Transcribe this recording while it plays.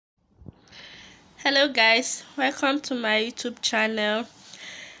Hello guys, welcome to my YouTube channel.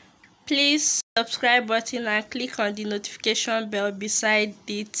 Please subscribe button and click on the notification bell beside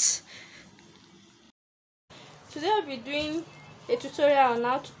it. Today I'll be doing a tutorial on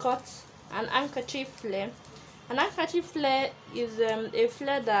how to cut an handkerchief flare. An handkerchief flare is a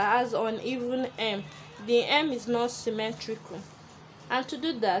flare that has uneven hem. The hem is not symmetrical, and to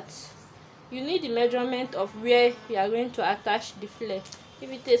do that you need the measurement of where you are going to attach the flare.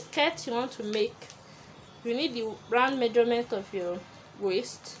 If it's a skirt you want to make, you need the round measurement of your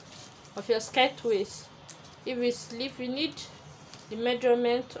waist, of your skirt waist. If it's sleeve, you need the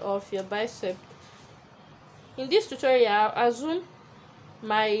measurement of your bicep. In this tutorial, I'll assume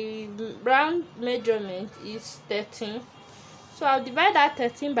my round measurement is 13, so I'll divide that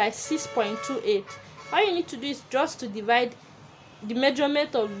 13 by 6.28. All you need to do is just to divide the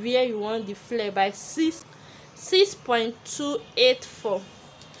measurement of where you want the flare by 6.284.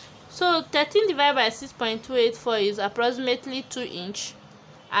 So 13 divided by 6.284 is approximately 2 inch,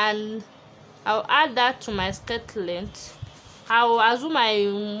 and I'll add that to my skirt length. I'll assume I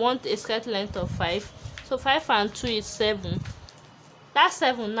want a skirt length of 5, so 5 and 2 is 7. That's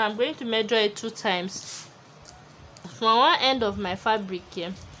 7. Now I'm going to measure it 2 times. From one end of my fabric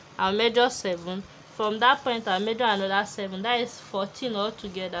here, I'll measure 7. From that point I'll measure another 7. That is 14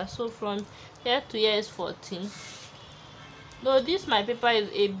 altogether. So from here to here is 14. Though this my paper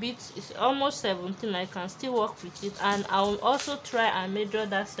is it's almost 17, I can still work with it, and I'll also try and measure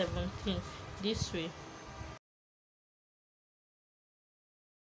that 17 this way.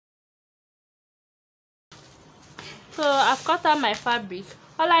 So I've cut out my fabric.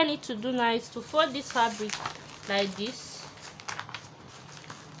 All I need to do now is to fold this fabric like this,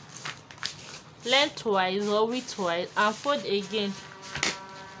 lengthwise or widthwise, and fold again.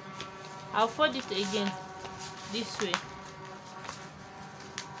 I'll fold it again this way.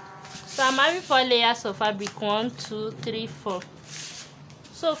 So I'm having 4 layers of fabric. 1, 2, 3, 4.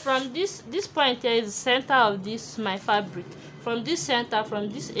 So from this point here is the center of this my fabric. From this center, from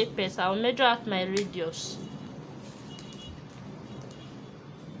this apex, I'll measure out my radius.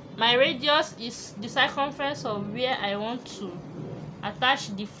 My radius is the circumference of where I want to attach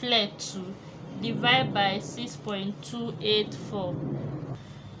the flare to, divide by 6.284.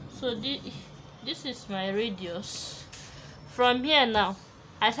 So this is my radius. From here now,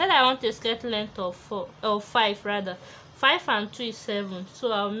 I said I want a skirt length of 5 rather. 5 and 2 is 7,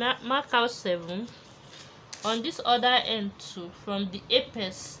 so I'll mark out 7 on this other end too. From the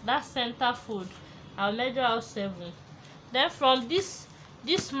apex, that center fold, I'll measure out 7. Then from this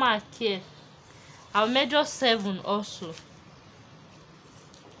mark here, I'll measure 7 also.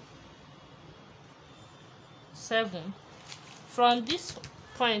 7. From this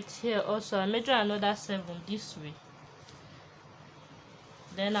point here also, I'll measure another 7 this way.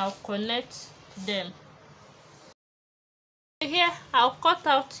 Then I'll connect them. Here I'll cut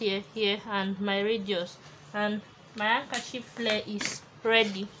out here and my radius, and my handkerchief flare is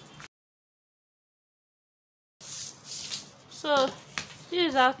ready. So this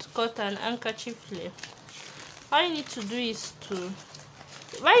is how to cut an handkerchief flare. All you need to do is to,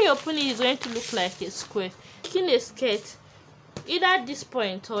 when you open it, it's going to look like a square. In a skirt, either this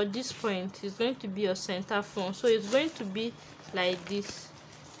point or this point is going to be your center front, so it's going to be like this.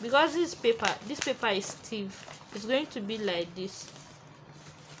 Because this paper is stiff, it's going to be like this.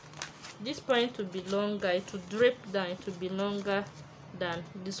 This point will be longer, it will drape down, it will be longer than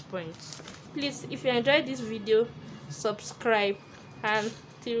this point. Please, if you enjoyed this video, subscribe, and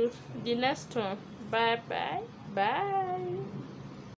till the next one, bye.